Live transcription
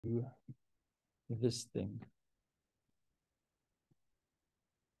this thing.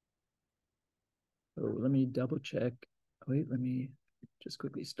 Oh, let me double check. Wait, let me just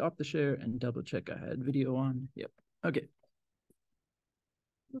quickly stop the share and double check I had video on. Yep. Okay.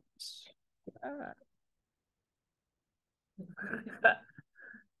 Oops. Ah.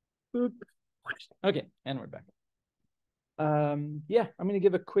 Boop. Okay, and we're back. Yeah, I'm going to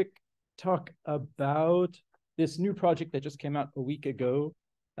give a quick talk about this new project that just came out a week ago,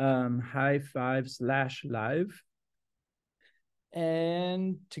 High5/Live.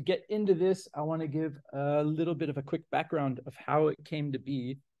 And to get into this, I want to give a little bit of a quick background of how it came to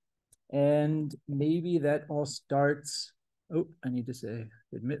be. And maybe that all starts. Oh, I need to say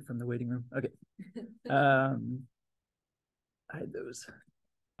admit from the waiting room. Okay. I had those.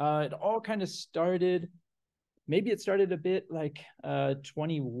 It all kind of started. Maybe it started a bit like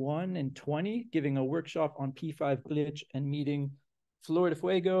 21 and 20, giving a workshop on P5 glitch and meeting Florida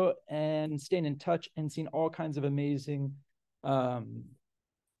Fuego and staying in touch and seeing all kinds of amazing P5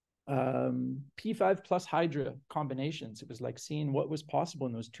 plus Hydra combinations. It was like seeing what was possible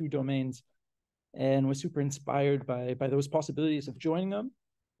in those two domains, and was super inspired by those possibilities of joining them.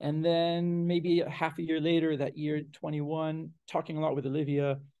 And then maybe half a year later, that year 21, talking a lot with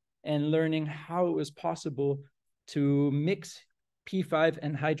Olivia and learning how it was possible to mix P5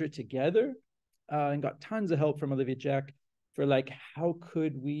 and Hydra together, and got tons of help from Olivia Jack for like, how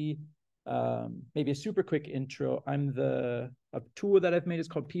could we, maybe a super quick intro. A tool that I've made is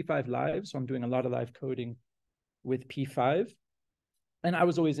called P5 Live. So I'm doing a lot of live coding with P5. And I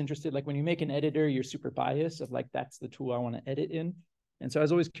was always interested, like when you make an editor, you're super biased of like, that's the tool I want to edit in. And so I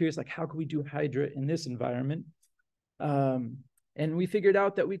was always curious, like, how could we do Hydra in this environment? And we figured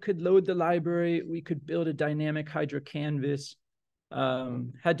out that we could load the library, we could build a dynamic Hydra canvas,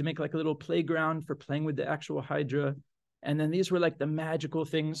 had to make like a little playground for playing with the actual Hydra. And then these were like the magical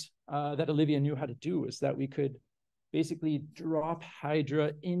things that Olivia knew how to do, is that we could basically drop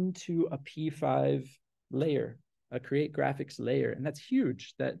Hydra into a P5 layer, a create graphics layer. And that's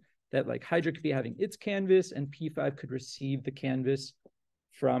huge, that like Hydra could be having its canvas and P5 could receive the canvas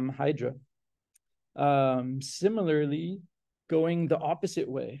from Hydra. Similarly, going the opposite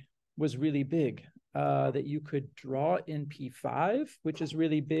way was really big, that you could draw in P5, which is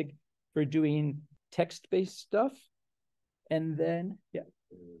really big for doing text-based stuff. And then, yeah.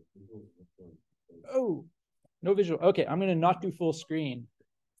 Oh, no visual. Okay, I'm going to not do full screen.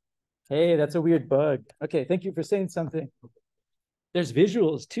 Hey, that's a weird bug. Okay, thank you for saying something. There's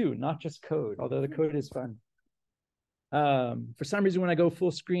visuals too, not just code, although the code is fun. For some reason, when I go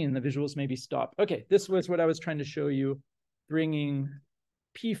full screen, the visuals maybe stop. Okay, this was what I was trying to show you, bringing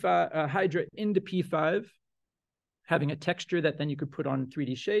P5 Hydra into P5, having a texture that then you could put on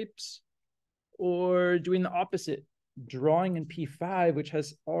 3D shapes, or doing the opposite, drawing in P5, which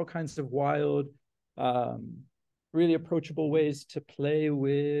has all kinds of wild, really approachable ways to play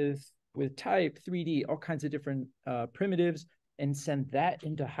with type, 3D, all kinds of different primitives, and send that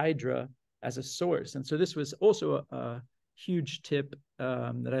into Hydra as a source. And so this was also a huge tip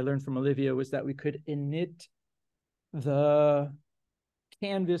that I learned from Olivia, was that we could init the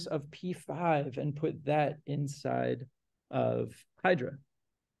canvas of P5 and put that inside of Hydra.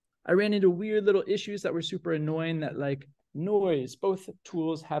 I ran into weird little issues that were super annoying, that like noise, both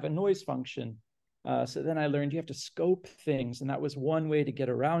tools have a noise function. So then I learned you have to scope things, and that was one way to get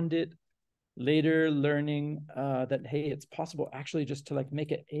around it. Later learning that, hey, it's possible actually just to like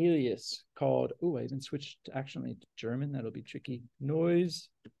make an alias called, oh, I didn't switch to actually to German, that'll be tricky. Noise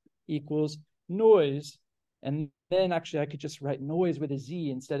equals noise. And then actually I could just write noise with a Z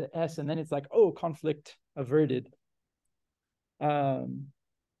instead of S, and then it's like, oh, conflict averted.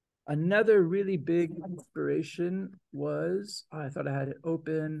 Another really big inspiration was, oh, I thought I had it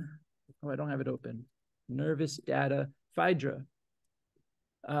open. Oh, I don't have it open. Nervous data, Hydra.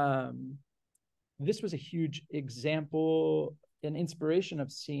 This was a huge example, an inspiration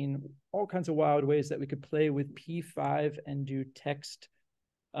of seeing all kinds of wild ways that we could play with P5 and do text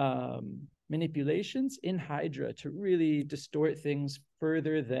manipulations in Hydra to really distort things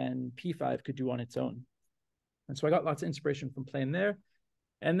further than P5 could do on its own. And so I got lots of inspiration from playing there.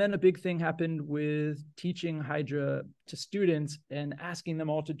 And then a big thing happened with teaching Hydra to students and asking them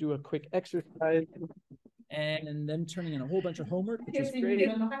all to do a quick exercise, and then turning in a whole bunch of homework, which is great.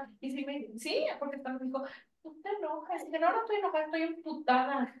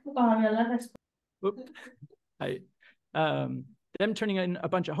 Them turning in a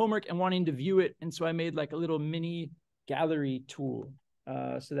bunch of homework and wanting to view it. And so I made like a little mini gallery tool,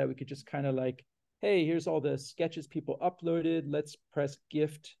 so that we could just kind of like, hey, here's all the sketches people uploaded. Let's press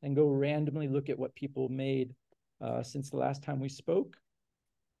gift and go randomly look at what people made since the last time we spoke.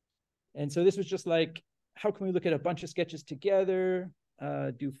 And so this was just like, how can we look at a bunch of sketches together,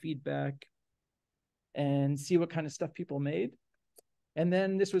 do feedback, and see what kind of stuff people made. And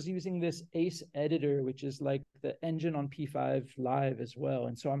then this was using this ACE editor, which is like the engine on P5 Live as well.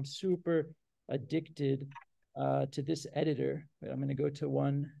 And so I'm super addicted to this editor. I'm going to go to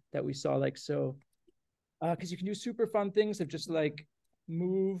one that we saw like so, because you can do super fun things of just like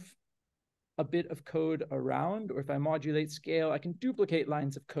move a bit of code around, or if I modulate scale, I can duplicate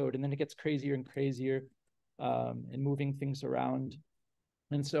lines of code, and then it gets crazier and crazier and moving things around.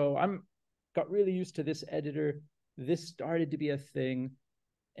 And so got really used to this editor. This started to be a thing.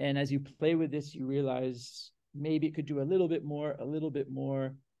 And as you play with this, you realize maybe it could do a little bit more.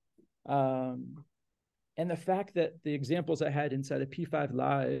 And the fact that the examples I had inside of P5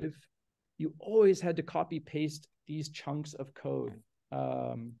 Live, you always had to copy paste these chunks of code.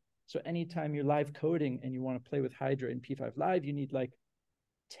 So anytime you're live coding and you want to play with Hydra in P5 Live, you need like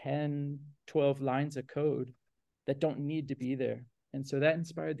 10, 12 lines of code that don't need to be there. And so that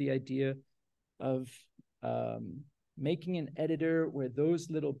inspired the idea of making an editor where those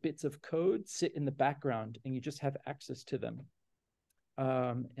little bits of code sit in the background and you just have access to them.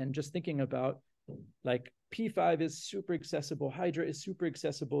 And just thinking about like P5 is super accessible, Hydra is super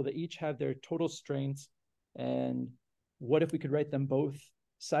accessible. They each have their total strengths. And what if we could write them both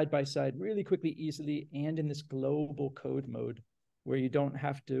side by side really quickly, easily, and in this global code mode where you don't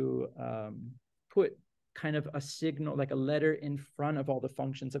have to put kind of a signal, like a letter in front of all the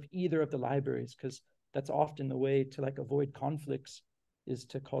functions of either of the libraries, because that's often the way to like avoid conflicts, is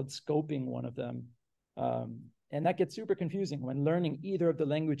to called scoping one of them. And that gets super confusing when learning either of the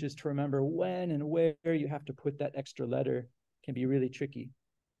languages to remember when and where you have to put that extra letter can be really tricky.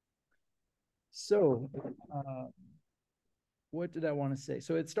 So what did I want to say?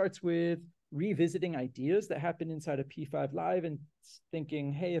 So it starts with revisiting ideas that happen inside of P5 Live and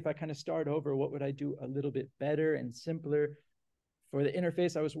thinking, hey, if I kind of start over, what would I do a little bit better and simpler? For the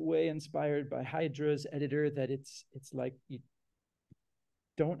interface, I was way inspired by Hydra's editor, that it's like you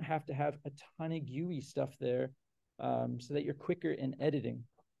don't have to have a ton of GUI stuff there, so that you're quicker in editing.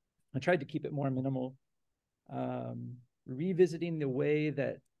 I tried to keep it more minimal. Revisiting the way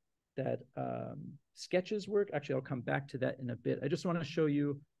that sketches work. Actually, I'll come back to that in a bit. I just want to show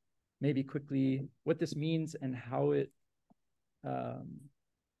you maybe quickly what this means and how it, let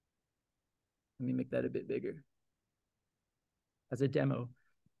me make that a bit bigger as a demo.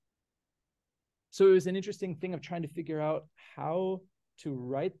 So it was an interesting thing of trying to figure out how to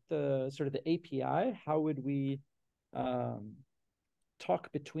write the sort of the API. How would we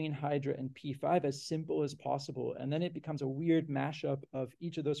talk between Hydra and P5 as simple as possible? And then it becomes a weird mashup of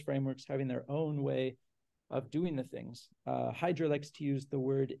each of those frameworks having their own way of doing the things. Hydra likes to use the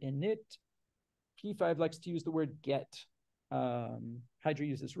word init. P5 likes to use the word get. Hydra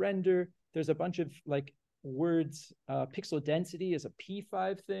uses render. There's a bunch of like words. Pixel density is a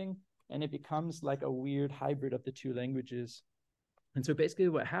P5 thing, and it becomes like a weird hybrid of the two languages. And so basically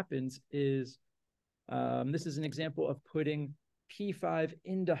what happens is, this is an example of putting P5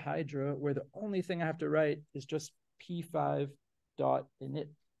 into Hydra, where the only thing I have to write is just P5.init.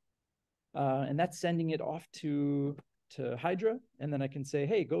 And that's sending it off to Hydra. And then I can say,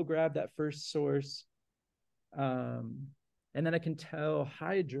 hey, go grab that first source. And then I can tell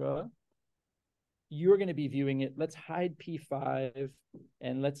Hydra, you're going to be viewing it. Let's hide P5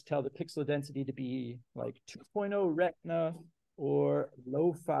 and let's tell the pixel density to be like 2.0 Retina or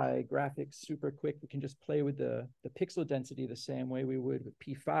lo-fi graphics super quick. We can just play with the pixel density the same way we would with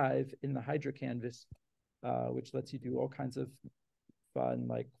P5 in the Hydra canvas, which lets you do all kinds of fun,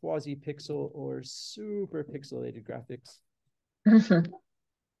 like quasi-pixel or super pixelated graphics.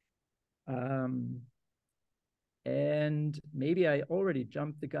 And maybe I already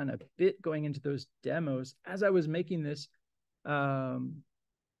jumped the gun a bit going into those demos. As I was making this, was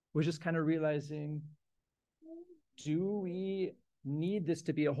just kind of realizing, do we need this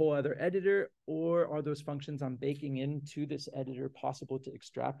to be a whole other editor, or are those functions I'm baking into this editor possible to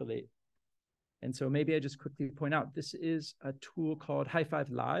extrapolate? And so maybe I just quickly point out, this is a tool called Hi5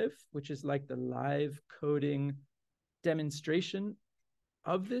 Live, which is like the live coding demonstration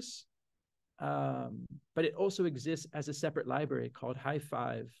of this. But it also exists as a separate library called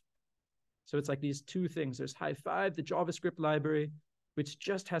Hi5. So it's like these two things. There's Hi5, the JavaScript library, which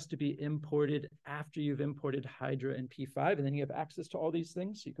just has to be imported after you've imported Hydra and P5, and then you have access to all these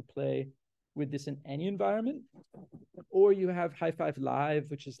things. So you could play with this in any environment. Or you have Hi5 Live,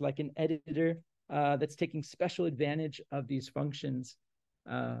 which is like an editor that's taking special advantage of these functions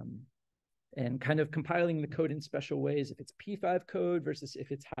and kind of compiling the code in special ways, if it's P5 code versus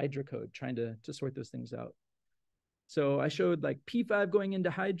if it's Hydra code, trying to sort those things out. So I showed like P5 going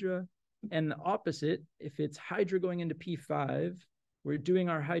into Hydra, And the opposite, if it's Hydra going into P5, we're doing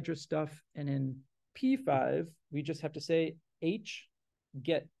our Hydra stuff. And in P5, we just have to say H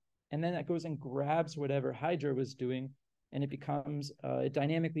get, and then that goes and grabs whatever Hydra was doing. And it becomes, it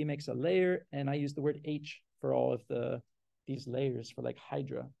dynamically makes a layer. And I use the word H for all of these layers for like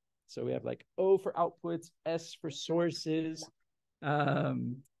Hydra. So we have like O for outputs, S for sources,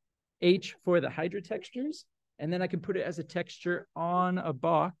 H for the Hydra textures. And then I can put it as a texture on a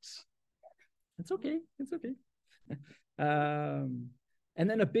box. It's okay. It's okay. And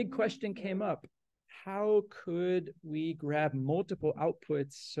then a big question came up. How could we grab multiple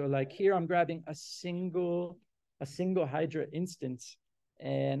outputs? So like here, I'm grabbing a single Hydra instance.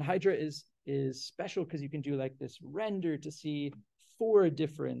 And Hydra is special because you can do like this render to see 4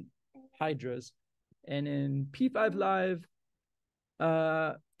 different Hydras. And in P5 Live,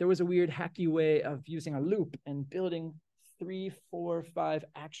 there was a weird hacky way of using a loop and building 3, 4, 5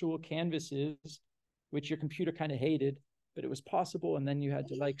 actual canvases, which your computer kind of hated, but it was possible. And then you had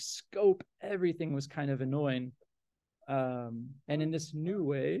to like scope. Everything was kind of annoying. And in this new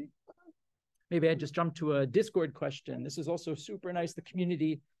way, maybe I just jumped to a Discord question. This is also super nice. The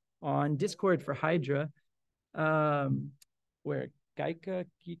community on Discord for Hydra, where Gaika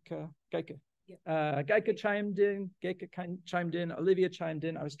chimed in, Olivia chimed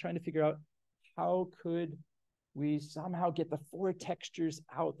in. I was trying to figure out how could we somehow get the 4 textures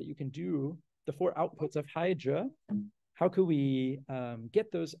out that you can do, the 4 outputs of Hydra. How could we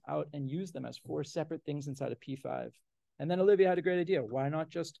get those out and use them as 4 separate things inside of P5? And then Olivia had a great idea. Why not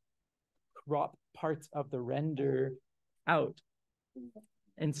just crop parts of the render out?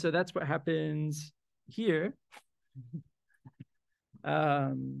 And so that's what happens here.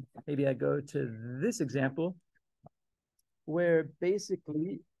 Maybe I go to this example where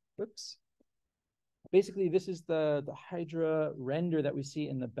basically this is the Hydra render that we see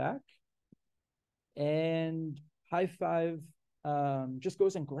in the back. And High5 just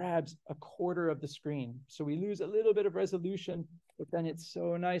goes and grabs a quarter of the screen. So we lose a little bit of resolution, but then it's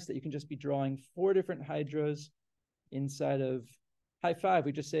so nice that you can just be drawing 4 different Hydras inside of High5.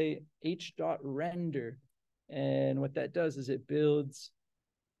 We just say h.render. And what that does is it builds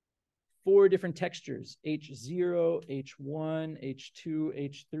 4 different textures, H0, H1,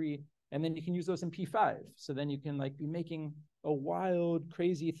 H2, H3, and then you can use those in P5. So then you can like be making a wild,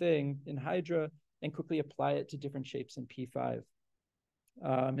 crazy thing in Hydra and quickly apply it to different shapes in P5.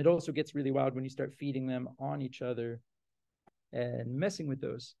 It also gets really wild when you start feeding them on each other and messing with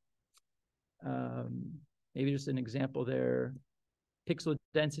those. Maybe just an example there. Pixel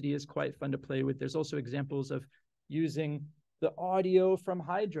density is quite fun to play with. There's also examples of using the audio from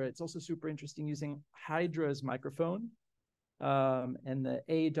Hydra. It's also super interesting using Hydra's microphone and the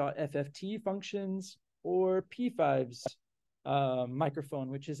a.fft functions, or P5's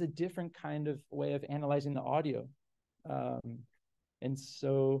microphone, which is a different kind of way of analyzing the audio. And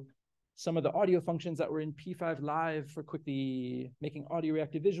so some of the audio functions that were in P5 Live for quickly making audio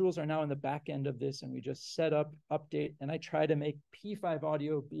reactive visuals are now in the back end of this, and we just set up, update, and I try to make P5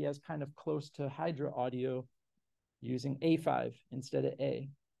 audio be as kind of close to Hydra audio using A5 instead of A.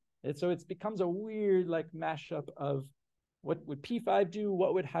 And so it becomes a weird like mashup of what would P5 do,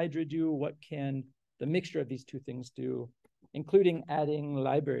 what would Hydra do, what can the mixture of these 2 things do, including adding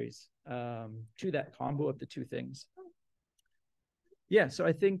libraries to that combo of the 2 things. Yeah, so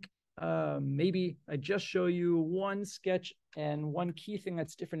I think maybe I just show you one sketch, and one key thing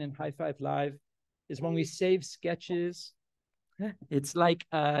that's different in High5 Live is when we save sketches, it's like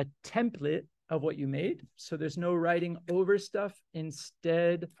a template of what you made. So there's no writing over stuff.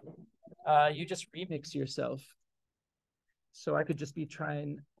 Instead, you just remix yourself. So I could just be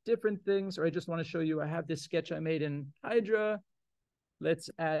trying different things, or I just want to show you I have this sketch I made in Hydra. Let's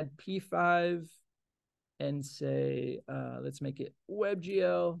add P5 and say, let's make it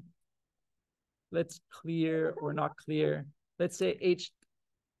WebGL. Let's clear or not clear. Let's say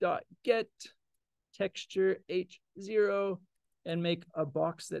h.get texture h0 and make a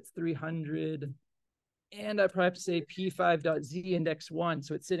box that's 300. And I perhaps say p5.z_1,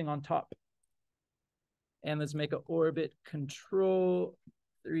 so it's sitting on top. And let's make an orbit control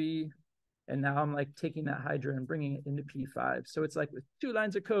 3. And now I'm like taking that Hydra and bringing it into P5. So it's like with 2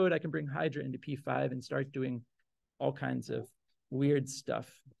 lines of code, I can bring Hydra into P5 and start doing all kinds of weird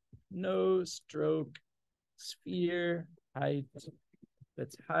stuff. No stroke, sphere, hide.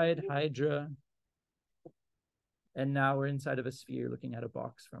 Let's hide Hydra. And now we're inside of a sphere looking at a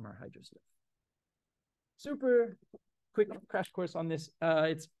box from our Hydra stuff. Super quick crash course on this.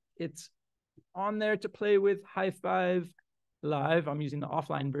 It's on there to play with High5 Live. I'm using the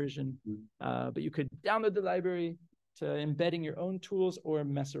offline version, but you could download the library embedding your own tools or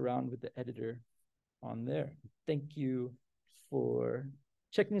mess around with the editor on there. Thank you for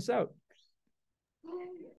checking this out.